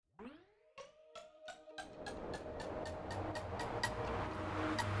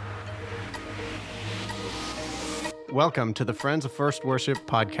Welcome to the Friends of First Worship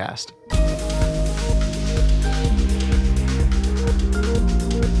podcast.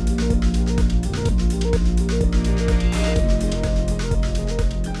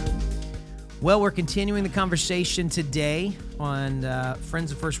 Well, we're continuing the conversation today on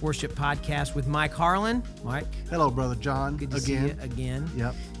Friends of First Worship podcast with Mike Harland. Mike. Hello, Brother John. Good to see you again.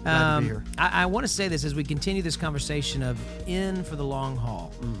 Yep. Glad to be here. I want to say this as we continue this conversation of in for the long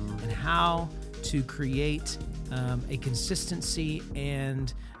haul and how to create a consistency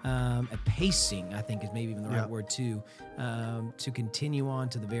and a pacing, I think is maybe even the right word too, to continue on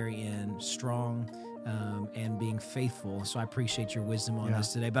to the very end, strong and being faithful. So I appreciate your wisdom on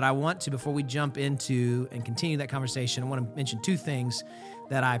this today. But I want to, before we jump into and continue that conversation, I want to mention two things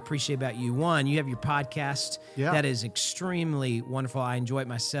that I appreciate about you. One, you have your podcast that is extremely wonderful. I enjoy it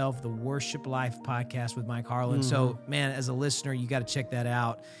myself, the Worship Life podcast with Mike Harland. So, man, as a listener, you got to check that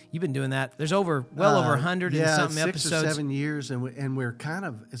out. You've been doing that. There's over 100 and something 6 episodes. or 7 years, and we're kind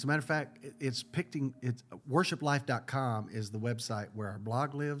of, as a matter of fact, it's worshiplife.com is the website where our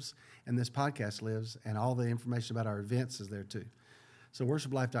blog lives and this podcast lives, and all the information about our events is there too. So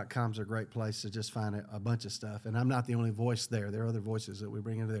worshiplife.com is a great place to just find a bunch of stuff. And I'm not the only voice there. There are other voices that we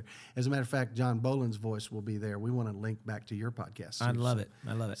bring into there. As a matter of fact, John Boland's voice will be there. We want to link back to your podcast too. I love it.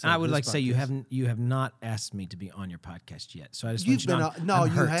 So And I would like to say you podcast. have not asked me to be on your podcast yet. So I just You've want you to been know, on- no, I'm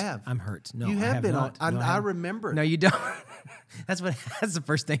you hurt. have. I'm hurt. No, You I have been not. on. No, I haven't. remember. No, you don't. That's the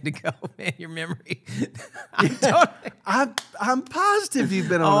first thing to go, man. Your memory. I'm positive you've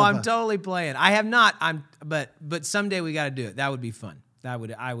been on. I'm totally playing. I have not. But someday we got to do it. That would be fun. I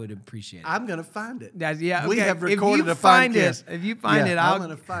would appreciate it. I'm going to find it. Okay. We have recorded a podcast. podcast. If you find it, I'm going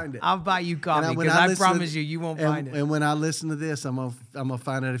to find it. I'll buy you coffee because I promise you won't find it. And when I listen to this, I'm gonna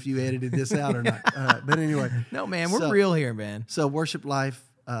find out if you edited this out or not. But anyway, No, man, we're real here, man. So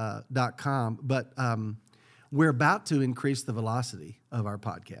worshiplife.com, but we're about to increase the velocity of our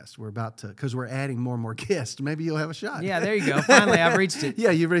podcast. We're about to, because we're adding more and more guests. Maybe you'll have a shot. Yeah, there you go. Finally, I've reached it.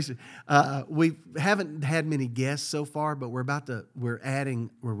 Yeah, you've reached it. We haven't had many guests so far, but we're ramping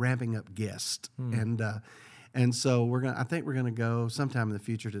up guests, and so I think we're gonna go sometime in the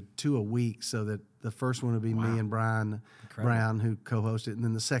future to 2 a week, so that the first one will be me and Brian Brown, who co-host it, and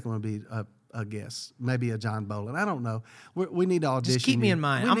then the second one will be a guest, maybe a John Boland. I don't know. We need to audition. Just keep me in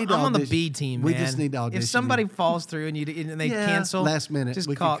mind. I'm on the B team, man. We just need to audition. If somebody falls through and they cancel last minute, just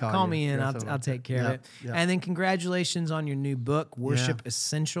we call you. me in. That's I'll take care of it. Yeah. And then congratulations on your new book, Worship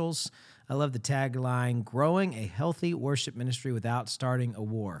Essentials. I love the tagline: "Growing a healthy worship ministry without starting a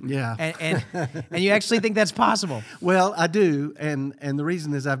war." Yeah, and you actually think that's possible? Well, I do, and the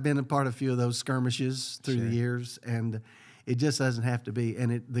reason is I've been a part of a few of those skirmishes through the years, and it just doesn't have to be.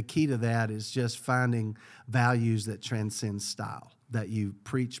 And the key to that is just finding values that transcend style, that you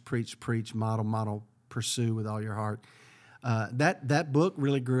preach, model, pursue with all your heart. That book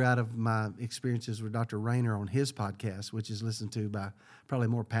really grew out of my experiences with Dr. Rayner on his podcast, which is listened to by probably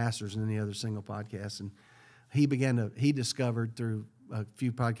more pastors than any other single podcast. And he discovered through a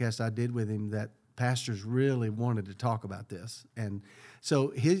few podcasts I did with him that pastors really wanted to talk about this. And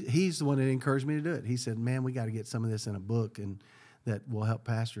so he's the one that encouraged me to do it. He said, man, we got to get some of this in a book and that will help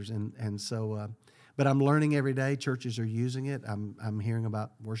pastors. And so, but I'm learning every day. Churches are using it. I'm hearing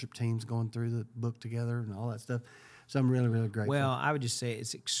about worship teams going through the book together and all that stuff. So I'm really, really grateful. Well, I would just say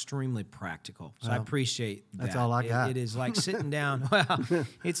it's extremely practical. So I appreciate that. That's all I got. It is like sitting down. Well,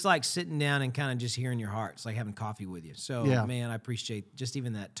 it's like sitting down and kind of just hearing your heart. It's like having coffee with you. So, man, I appreciate just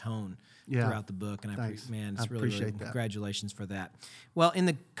even that tone throughout the book. And Thanks. It's really appreciate that. Congratulations for that. Well, in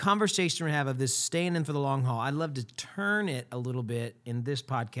the conversation we have of this staying in for the long haul, I'd love to turn it a little bit in this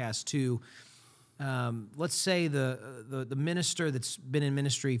podcast to let's say the minister that's been in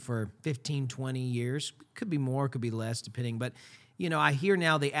ministry for 15, 20 years, could be more, could be less, depending. But, I hear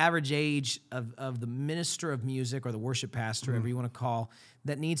now the average age of the minister of music or the worship pastor, whatever you want to call,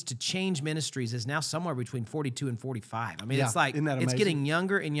 that needs to change ministries is now somewhere between 42 and 45. I mean, it's like it's getting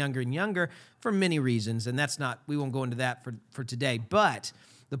younger and younger and younger for many reasons, and we won't go into that for today. But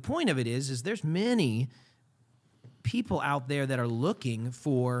the point of it is there's many people out there that are looking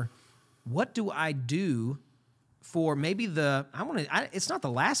for, what do I do for maybe it's not the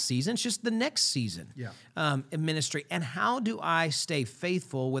last season, it's just the next season in ministry. And how do I stay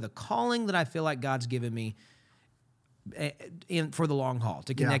faithful with a calling that I feel like God's given me for the long haul,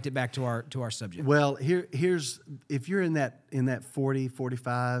 to connect it back to our subject? Well, here's, if you're in that 40,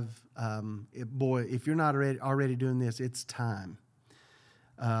 45, if you're not already doing this, it's time.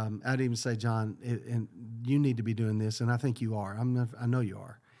 I'd even say, John, and you need to be doing this, and I think you are. I know you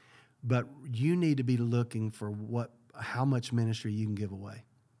are. But you need to be looking for how much ministry you can give away.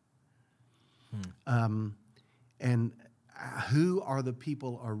 And who are the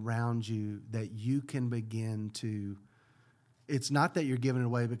people around you that you can begin to, it's not that you're giving it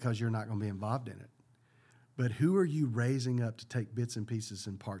away because you're not going to be involved in it, but who are you raising up to take bits and pieces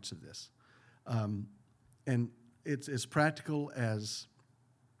and parts of this? And it's as practical as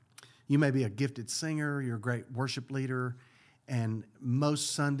you may be a gifted singer, you're a great worship leader, and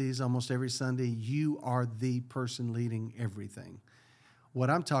most Sundays, almost every Sunday, you are the person leading everything.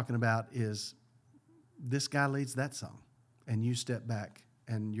 What I'm talking about is this guy leads that song, and you step back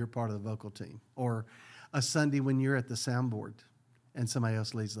and you're part of the vocal team. Or a Sunday when you're at the soundboard and somebody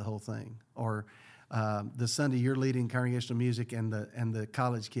else leads the whole thing. Or the Sunday you're leading congregational music and the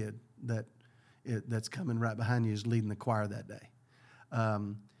college kid that's coming right behind you is leading the choir that day.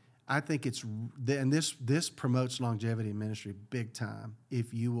 I think and this promotes longevity in ministry big time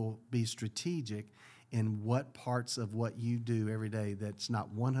if you will be strategic in what parts of what you do every day that's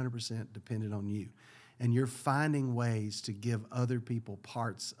not 100% dependent on you. And you're finding ways to give other people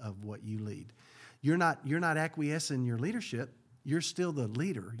parts of what you lead. You're not acquiescing your leadership. You're still the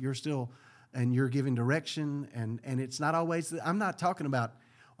leader. And you're giving direction. And it's not always, I'm not talking about,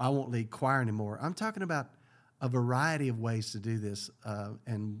 I won't lead choir anymore. I'm talking about a variety of ways to do this.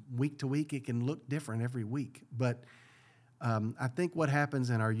 And week to week, it can look different every week. But I think what happens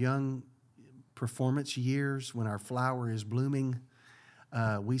in our young performance years when our flower is blooming,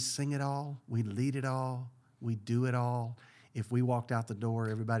 we sing it all, we lead it all, we do it all. If we walked out the door,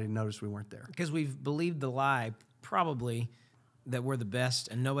 everybody noticed we weren't there. Because we've believed the lie, probably, that we're the best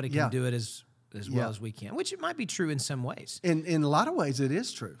and nobody can do it as well as we can, which it might be true in some ways. In a lot of ways, it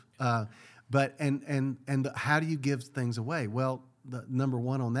is true. But how do you give things away? Well, the number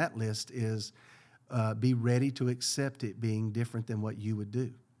one on that list is be ready to accept it being different than what you would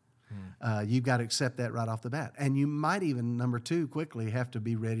do. You've got to accept that right off the bat. And you might even, number two, quickly have to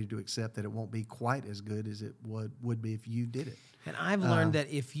be ready to accept that it won't be quite as good as it would be if you did it. And I've learned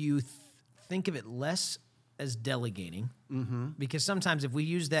that if you think of it less as delegating, because sometimes if we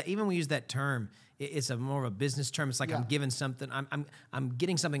use that term, it's more of a business term. It's like I'm giving something, I'm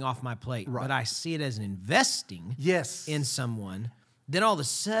getting something off my plate. Right. But I see it as an investing in someone. Then all of a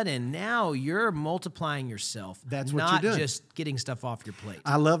sudden, now you're multiplying yourself. That's what not you're doing. Just getting stuff off your plate.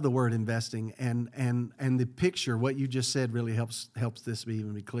 I love the word investing, and the picture. What you just said really helps this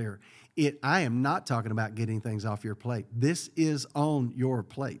even be clear. I am not talking about getting things off your plate. This is on your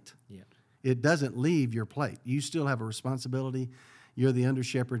plate. Yeah. It doesn't leave your plate. You still have a responsibility. You're the under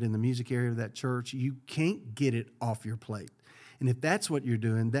shepherd in the music area of that church. You can't get it off your plate. And if that's what you're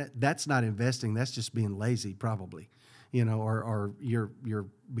doing, that's not investing. That's just being lazy, probably. Or you're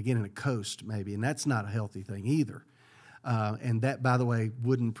beginning to coast maybe, and that's not a healthy thing either. And that, by the way,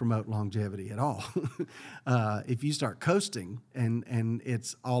 wouldn't promote longevity at all. If you start coasting and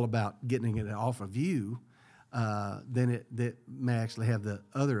it's all about getting it off of you, then that may actually have the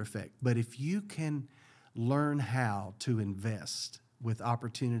other effect. But if you can learn how to invest with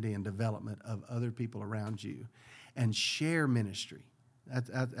opportunity and development of other people around you and share ministry,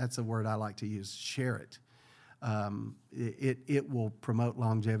 that's a word I like to use, share it. It will promote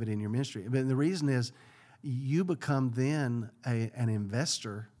longevity in your ministry. But the reason is you become then an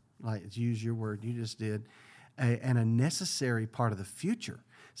investor, like to use your word you just did, and a necessary part of the future.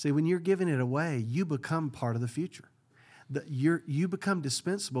 See, when you're giving it away, you become part of the future. You become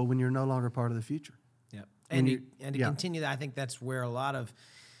dispensable when you're no longer part of the future. Yeah, and to continue that, I think that's where a lot of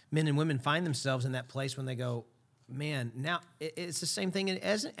men and women find themselves in that place when they go, man, now it's the same thing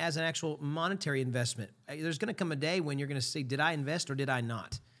as an actual monetary investment. There's going to come a day when you're going to see, did I invest or did I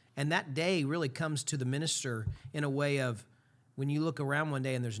not? And that day really comes to the minister in a way of when you look around one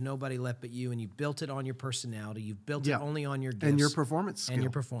day and there's nobody left but you, and you built it on your personality, you've built it only on your gifts. And your performance skill. And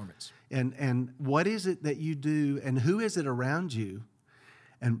your performance. And what is it that you do, and who is it around you?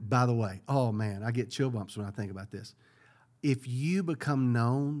 And by the way, oh man, I get chill bumps when I think about this. If you become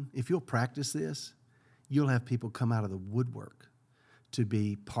known, if you'll practice this, you'll have people come out of the woodwork to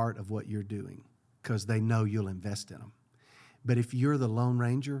be part of what you're doing because they know you'll invest in them. But if you're the Lone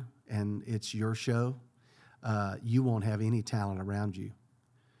Ranger and it's your show, you won't have any talent around you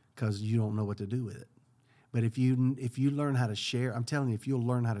because you don't know what to do with it. But if you learn how to share, I'm telling you, if you'll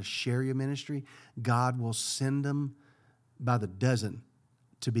learn how to share your ministry, God will send them by the dozen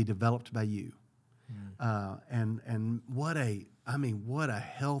to be developed by you. And what a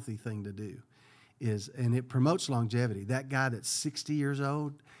healthy thing to do. And it promotes longevity. That guy that's 60 years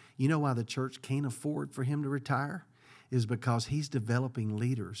old, you know why the church can't afford for him to retire? is because he's developing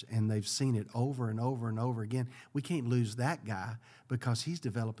leaders, and they've seen it over and over and over again. We can't lose that guy because he's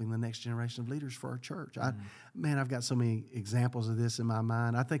developing the next generation of leaders for our church. I've got so many examples of this in my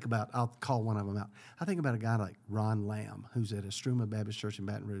mind. I'll call one of them out. I think about a guy like Ron Lamb, who's at Estruma Baptist Church in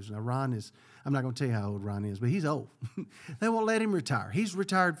Baton Rouge. Now, I'm not going to tell you how old Ron is, but he's old. They won't let him retire. He's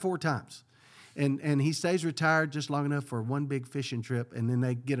retired 4 times. And he stays retired just long enough for one big fishing trip, and then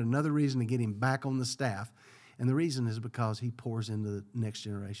they get another reason to get him back on the staff. And the reason is because he pours into the next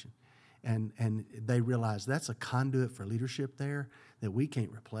generation. And they realize that's a conduit for leadership there that we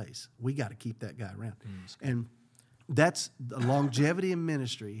can't replace. We got to keep that guy around. And that's the longevity in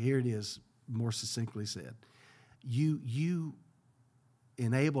ministry. Here it is, more succinctly said. You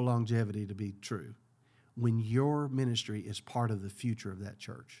enable longevity to be true when your ministry is part of the future of that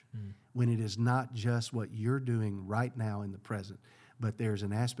church, when it is not just what you're doing right now in the present, but there's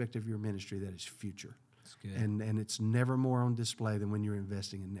an aspect of your ministry that is future. That's good. And it's never more on display than when you're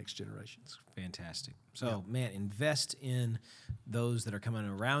investing in next generation. That's fantastic. So, man, invest in those that are coming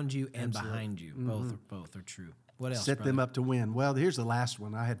around you and behind you. Both are true. What else, Set them up to win. Well, here's the last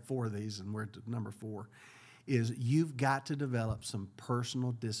one. I had 4 of these, and we're at number 4. Is you've got to develop some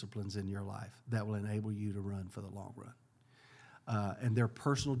personal disciplines in your life that will enable you to run for the long run. And there are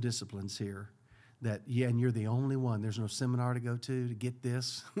personal disciplines here that, and you're the only one. There's no seminar to go to get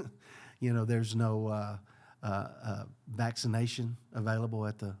this. There's no vaccination available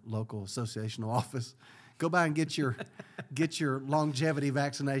at the local associational office. Go by and get your longevity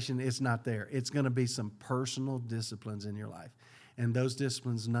vaccination. It's not there. It's going to be some personal disciplines in your life. And those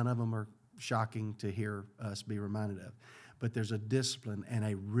disciplines, none of them are shocking to hear us be reminded of. But there's a discipline and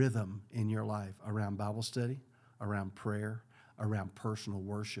a rhythm in your life around Bible study, around prayer, around personal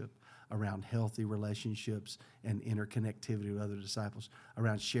worship, around healthy relationships and interconnectivity with other disciples,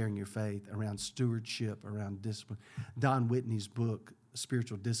 around sharing your faith, around stewardship, around discipline. Don Whitney's book,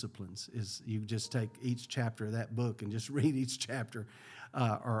 Spiritual Disciplines, is you just take each chapter of that book and just read each chapter,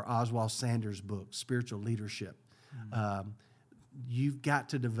 or Oswald Sanders' book, Spiritual Leadership. You've got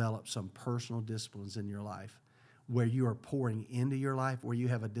to develop some personal disciplines in your life where you are pouring into your life, where you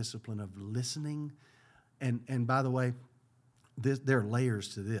have a discipline of listening. And by the way, there are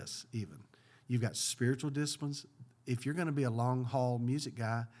layers to this even. You've got spiritual disciplines. If you're going to be a long-haul music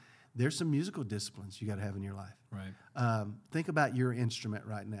guy, there's some musical disciplines you got to have in your life. Right. Think about your instrument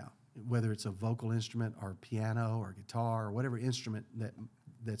right now, whether it's a vocal instrument or piano or guitar or whatever instrument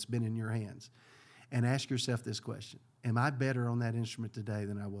that's been in your hands, and ask yourself this question. Am I better on that instrument today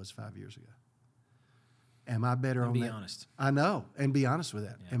than I was 5 years ago? Am I better on that? Be honest. I know, and be honest with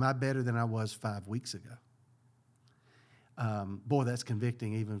that. Yeah. Am I better than I was 5 weeks ago? Boy, that's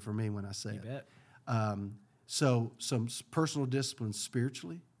convicting even for me when I say it. Bet. So some personal disciplines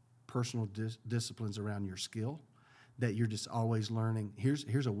spiritually, personal disciplines around your skill that you're just always learning.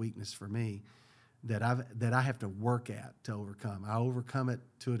 Here's a weakness for me that I have to work at to overcome. I overcome it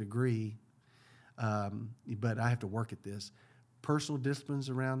to a degree, but I have to work at this. Personal disciplines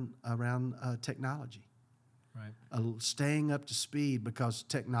around technology. Right. Staying up to speed, because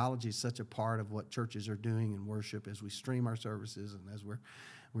technology is such a part of what churches are doing in worship as we stream our services and as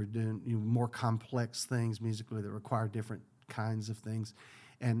we're doing more complex things musically that require different kinds of things.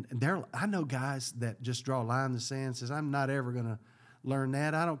 And I know guys that just draw a line in the sand and says, I'm not ever going to learn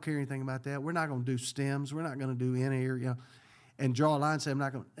that. I don't care anything about that. We're not going to do stems. We're not going to do in-ear, and draw a line and say,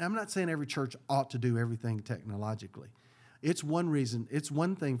 I'm not saying every church ought to do everything technologically. It's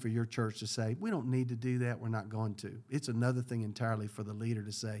one thing for your church to say, we don't need to do that, we're not going to. It's another thing entirely for the leader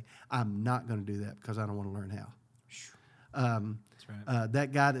to say, I'm not going to do that because I don't want to learn how. That's right.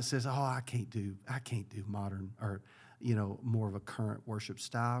 That guy that says, I can't do modern or, more of a current worship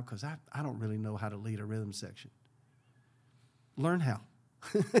style because I don't really know how to lead a rhythm section. Learn how.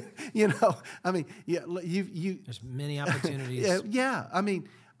 There's many opportunities. Yeah. And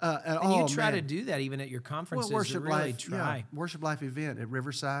you try to do that even at your conferences. Worship really Life, try. Worship Life event at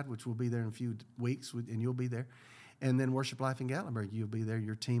Riverside, which will be there in a few weeks, and you'll be there. And then Worship Life in Gatlinburg, you'll be there.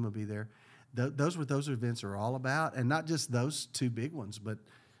 Your team will be there. Those what those events are all about, and not just those two big ones, but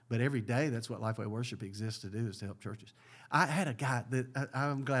every day. That's what Lifeway Worship exists to do, is to help churches. I had a guy that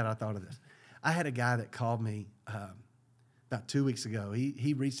I'm glad I thought of this. I had a guy that called me about 2 weeks ago.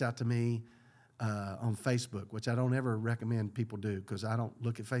 He reached out to me on Facebook, which I don't ever recommend people do because I don't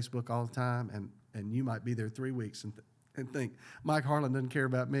look at Facebook all the time, and you might be there 3 weeks and think, Mike Harland doesn't care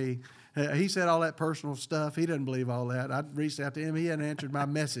about me. He said all that personal stuff. He doesn't believe all that. I reached out to him. He hadn't answered my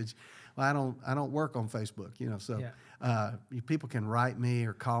message. Well, I don't work on Facebook, so people can write me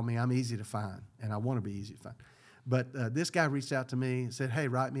or call me. I'm easy to find, and I want to be easy to find. But this guy reached out to me and said, hey,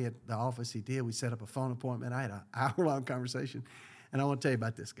 write me at the office. He did. We set up a phone appointment. I had an hour-long conversation. And I want to tell you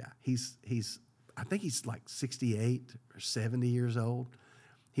about this guy. I think he's like 68 or 70 years old.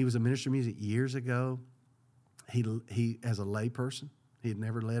 He was a minister of music years ago. He as a lay person, he had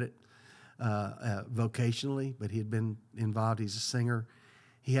never led it vocationally, but he had been involved. He's a singer.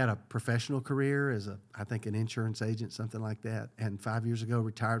 He had a professional career as I think an insurance agent, something like that. And 5 years ago,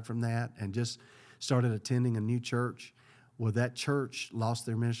 retired from that and just started attending a new church. Well, that church lost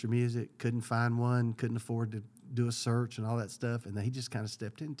their minister of music, couldn't find one, couldn't afford to do a search and all that stuff, and he just kind of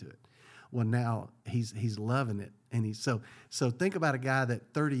stepped into it. Well, now he's loving it, and so think about a guy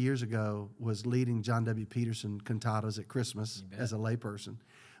that 30 years ago was leading John W. Peterson cantatas at Christmas as a layperson,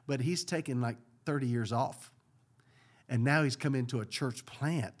 but he's taken like 30 years off, and now he's come into a church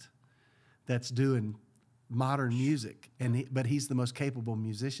plant that's doing modern music, but he's the most capable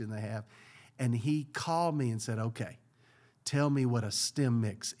musician they have, and he called me and said, "Okay, tell me what a stem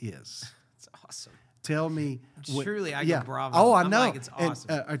mix is." That's awesome. Tell me. Truly, I go bravo. Oh, I I'm know. like, it's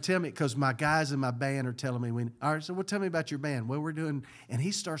awesome. Or tell me, because my guys in my band are telling me, all right, so tell me about your band. What we're doing. And he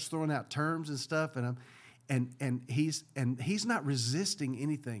starts throwing out terms and stuff, and he's not resisting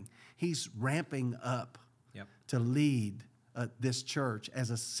anything. He's ramping up to lead this church as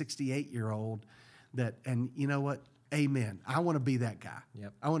a 68-year-old. And you know what? Amen. I want to be that guy.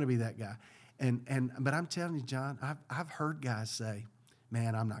 Yep. I want to be that guy. But I'm telling you, John, I've heard guys say,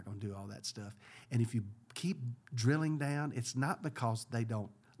 man, I'm not going to do all that stuff. And if you keep drilling down, it's not because they don't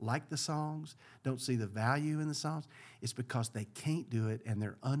like the songs, don't see the value in the songs. It's because they can't do it and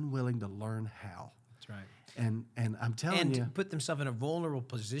they're unwilling to learn how. That's right. And I'm telling you. And to put themselves in a vulnerable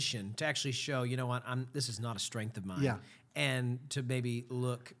position to actually show, you know what, this is not a strength of mine. Yeah. And to maybe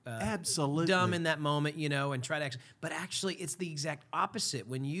look absolutely dumb in that moment, and try to but actually it's the exact opposite.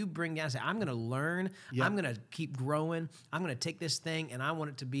 When you bring down and say, I'm going to learn, I'm going to keep growing, I'm going to take this thing and I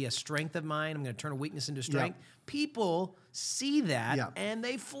want it to be a strength of mine, I'm going to turn a weakness into strength. People see that and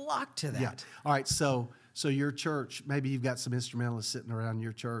they flock to that. Yeah. All right, so your church, maybe you've got some instrumentalists sitting around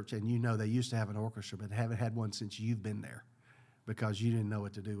your church and they used to have an orchestra but haven't had one since you've been there because you didn't know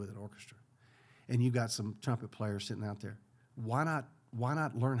what to do with an orchestra. And you got some trumpet players sitting out there. Why not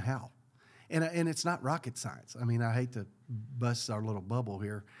learn how? And it's not rocket science. I mean, I hate to bust our little bubble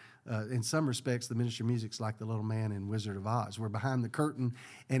here. In some respects, the ministry of music's like the little man in Wizard of Oz. We're behind the curtain,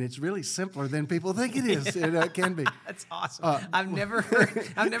 and it's really simpler than people think it is. It can be. That's awesome. I've never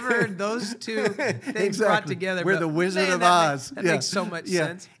heard those two things brought together. We're the Wizard of Oz. That makes so much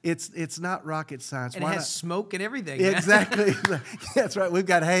sense. It's not rocket science. And it has smoke and everything. Exactly. That's right. We've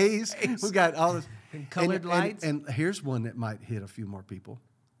got haze. We've got all this. And colored lights. And here's one that might hit a few more people.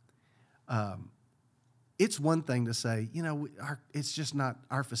 It's one thing to say, it's just not,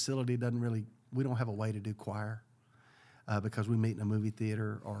 our facility we don't have a way to do choir because we meet in a movie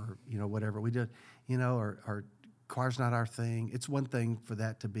theater or, whatever we do, or choir's not our thing. It's one thing for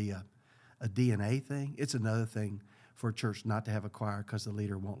that to be a DNA thing. It's another thing for a church not to have a choir because the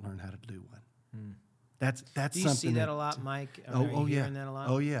leader won't learn how to do one. That's do you something see that a lot, Mike? Are you hearing yeah. that a lot?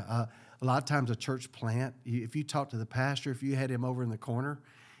 Oh, yeah. A lot of times a church plant, if you talk to the pastor, if you had him over in the corner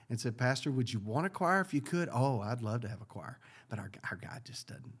and said, Pastor, would you want a choir if you could? Oh, I'd love to have a choir. But our guy just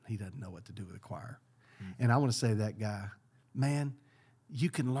doesn't know what to do with a choir. Mm-hmm. And I want to say to that guy, man, you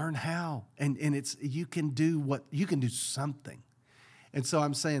can learn how. And you can do something. And so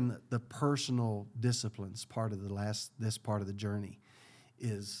I'm saying that the personal disciplines part of this part of the journey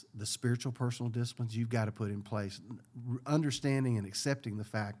is the spiritual personal disciplines you've got to put in place, understanding and accepting the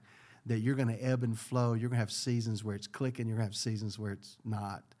fact that you're going to ebb and flow. You're going to have seasons where it's clicking. You're going to have seasons where it's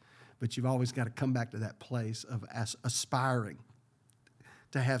not. But you've always got to come back to that place of aspiring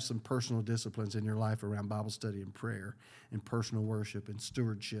to have some personal disciplines in your life around Bible study and prayer and personal worship and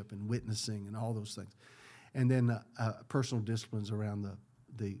stewardship and witnessing and all those things. And then personal disciplines around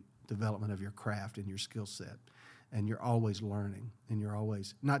the development of your craft and your skill set. And you're always learning, and you're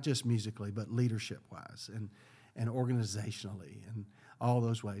always, not just musically, but leadership-wise and organizationally and all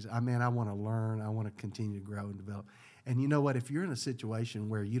those ways. I want to learn. I want to continue to grow and develop. And you know what? If you're in a situation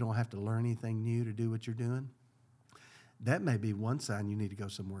where you don't have to learn anything new to do what you're doing, that may be one sign you need to go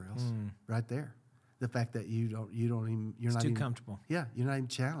somewhere else. Right there, the fact that you're not too comfortable. Yeah, you're not even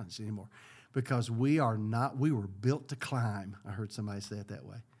challenged anymore, because we were built to climb. I heard somebody say it that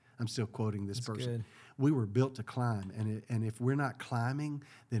way. I'm still quoting this person. Good. We were built to climb, and if we're not climbing,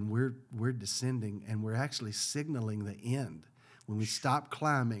 then we're descending, and we're actually signaling the end. When we stop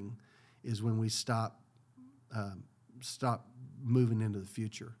climbing, is when we stop moving into the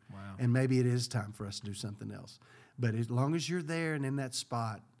future. Wow. And maybe it is time for us to do something else. But as long as you're there and in that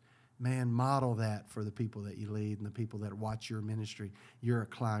spot, man, model that for the people that you lead and the people that watch your ministry. You're a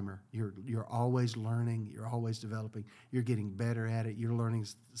climber. You're always learning. You're always developing. You're getting better at it. You're learning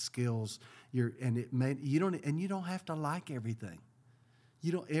skills. You don't have to like everything.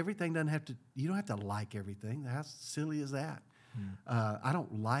 You don't have to like everything. How silly is that? I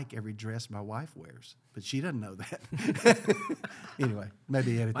don't like every dress my wife wears, but she doesn't know that. Anyway,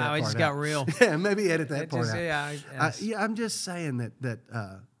 maybe edit that part out. Wow, it just got real. Yeah, maybe edit that part out. Yeah, I'm just saying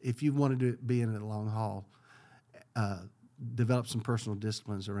that if you wanted to be in the long haul, develop some personal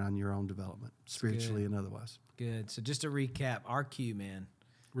disciplines around your own development, spiritually and otherwise. Good. So just to recap, our cue, man.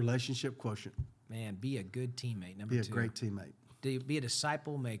 Relationship quotient. Man, be a good teammate. Number Be two. a great teammate. Be a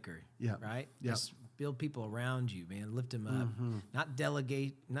disciple maker. Yeah. Right? Yeah. Just build people around you, man. Lift them up. Not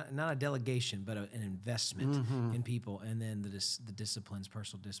a delegation, but an investment in people. And then the disciplines,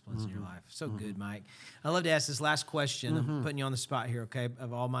 personal disciplines in your life. So good, Mike. I love to ask this last question. I'm putting you on the spot here, okay?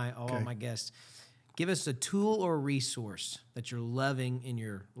 Of all my guests. Give us a tool or a resource that you're loving in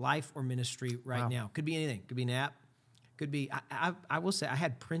your life or ministry right now. Could be anything. Could be an app. Could be. I will say I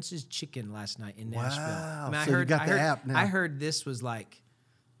had Prince's Chicken last night in Nashville. Wow. I mean, So you got the app now. I heard this was like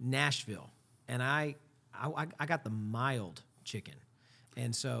Nashville, and I got the mild chicken,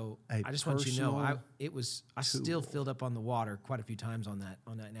 and so I just want you to know I still filled up on the water quite a few times on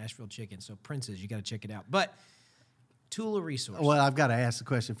that Nashville chicken. So Prince's, you got to check it out. But tool or resource? Well, I've got to ask the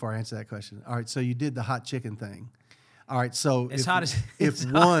question before I answer that question. All right, so you did the hot chicken thing. All right, so it's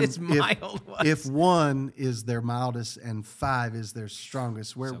mild. If one is their mildest and 5 is their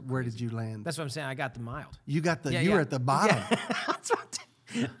strongest, where did you land? That's what I'm saying. I got the mild. You got the you were at the bottom.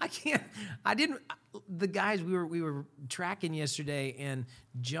 Yeah. I didn't. The guys we were tracking yesterday, and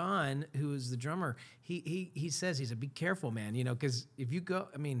John, who is the drummer, he says, be careful, man, because if you go,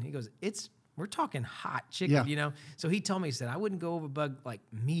 he goes, we're talking hot chicken, So he told me, he said I wouldn't go over like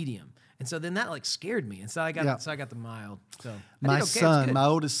medium. And so then that like scared me. And so I got the mild. So my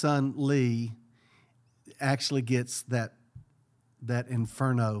oldest son, Lee, actually gets that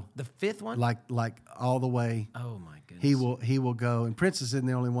Inferno. The 5th one? Like all the way. Oh my goodness. He will go. And Prince isn't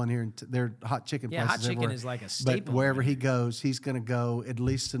the only one here. They're hot chicken places hot chicken everywhere. is like a staple. But wherever he goes, he's going to go at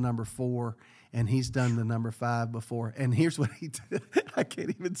least to number 4. And he's done the number 5 before. And here's what he did. I can't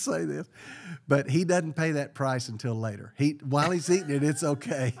even say this. But he doesn't pay that price until later. While he's eating it, it's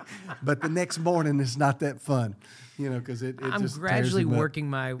okay. But the next morning, it's not that fun. Because it I'm just gradually tears him working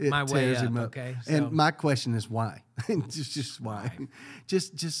my way up. Okay. So. And my question is why? just why?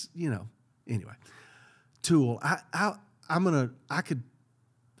 Just anyway. Tool. I could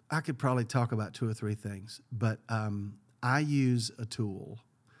probably talk about 2 or 3 things, but I use a tool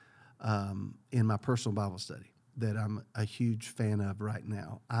in my personal Bible study that I'm a huge fan of right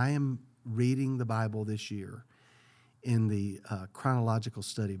now. I am reading the Bible this year in the chronological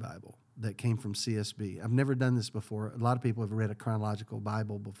study Bible that came from CSB. I've never done this before. A lot of people have read a chronological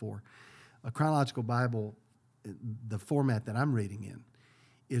Bible before. A chronological Bible, the format that I'm reading in,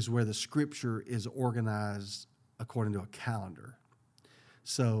 is where the scripture is organized according to a calendar.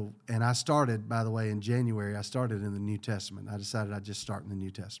 So, and I started, by the way, in January, I started in the New Testament. I decided I'd just start in the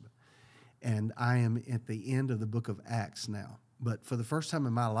New Testament. And I am at the end of the book of Acts now. But for the first time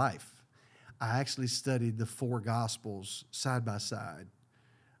in my life, I actually studied the 4 Gospels side by side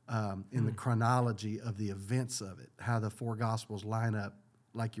in the chronology of the events of it, how the 4 Gospels line up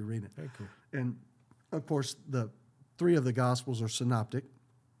like you're reading it. Very cool. And, of course, the 3 of the Gospels are synoptic,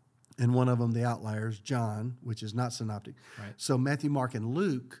 and one of them, the outliers, John, which is not synoptic. Right. So Matthew, Mark, and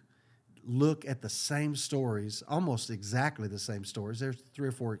Luke look at the same stories, almost exactly the same stories. There's 3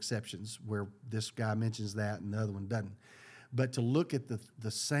 or 4 exceptions where this guy mentions that and the other one doesn't. But to look at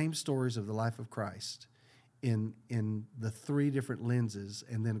the same stories of the life of Christ in the 3 different lenses,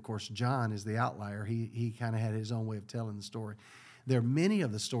 and then, of course, John is the outlier. He kind of had his own way of telling the story. There are many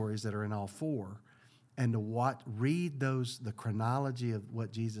of the stories that are in all 4, and to read the chronology of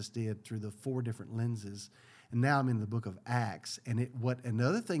what Jesus did through the 4 different lenses. And now I'm in the book of Acts, and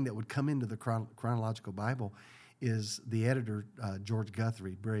another thing that would come into the chronological Bible is the editor, George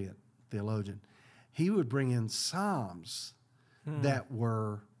Guthrie, brilliant theologian. He would bring in Psalms that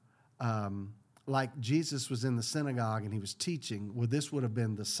were like Jesus was in the synagogue and he was teaching. Well, this would have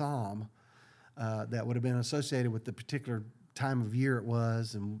been the Psalm that would have been associated with the particular time of year it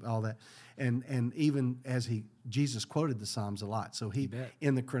was and all that. And even as Jesus quoted the Psalms a lot. So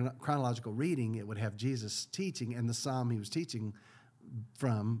in the chronological reading, it would have Jesus teaching and the Psalm he was teaching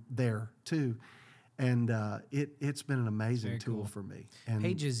from there too. And it's been an amazing tool for me.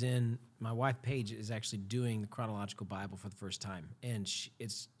 And my wife Paige is actually doing the chronological Bible for the first time. And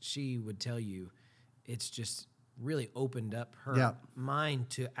she would tell you, it's just really opened up her mind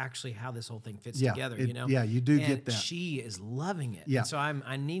to actually how this whole thing fits together. Yeah, you do get that. She is loving it. Yeah. And so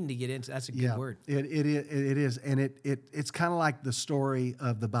I need to get into. That's a good word. It is, and it's kind of like the story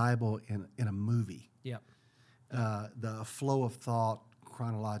of the Bible in a movie. Yeah. The flow of thought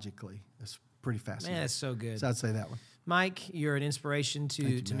chronologically is pretty fascinating. Man, that's so good. So I'd say that one. Mike, you're an inspiration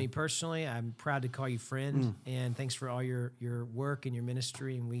to me personally. I'm proud to call you friend, and thanks for all your work and your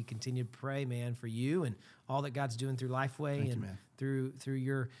ministry. And we continue to pray, man, for you and all that God's doing through Lifeway through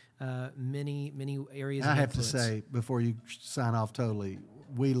your many areas. I of have influence. to say before you sign off totally,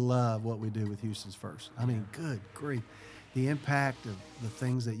 we love what we do with Houston's First. I mean, good grief. The impact of the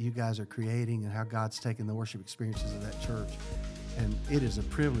things that you guys are creating and how God's taken the worship experiences of that church. And it is a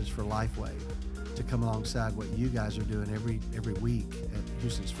privilege for Lifeway to come alongside what you guys are doing every week at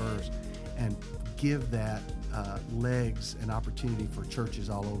Houston's First and give that legs and opportunity for churches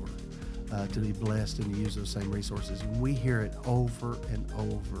all over to be blessed and to use those same resources. And we hear it over and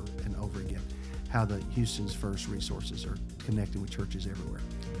over and over again, how the Houston's First resources are connecting with churches everywhere.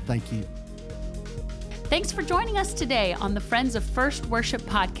 Thank you. Thanks for joining us today on the Friends of First Worship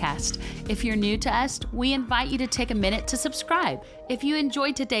podcast. If you're new to us, we invite you to take a minute to subscribe. If you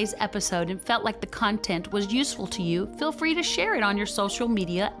enjoyed today's episode and felt like the content was useful to you, feel free to share it on your social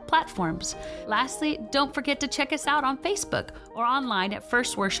media platforms. Lastly, don't forget to check us out on Facebook or online at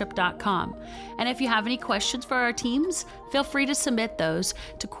firstworship.com. And if you have any questions for our teams, feel free to submit those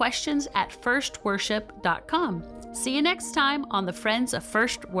to questions@firstworship.com. See you next time on the Friends of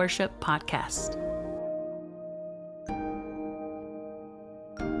First Worship podcast.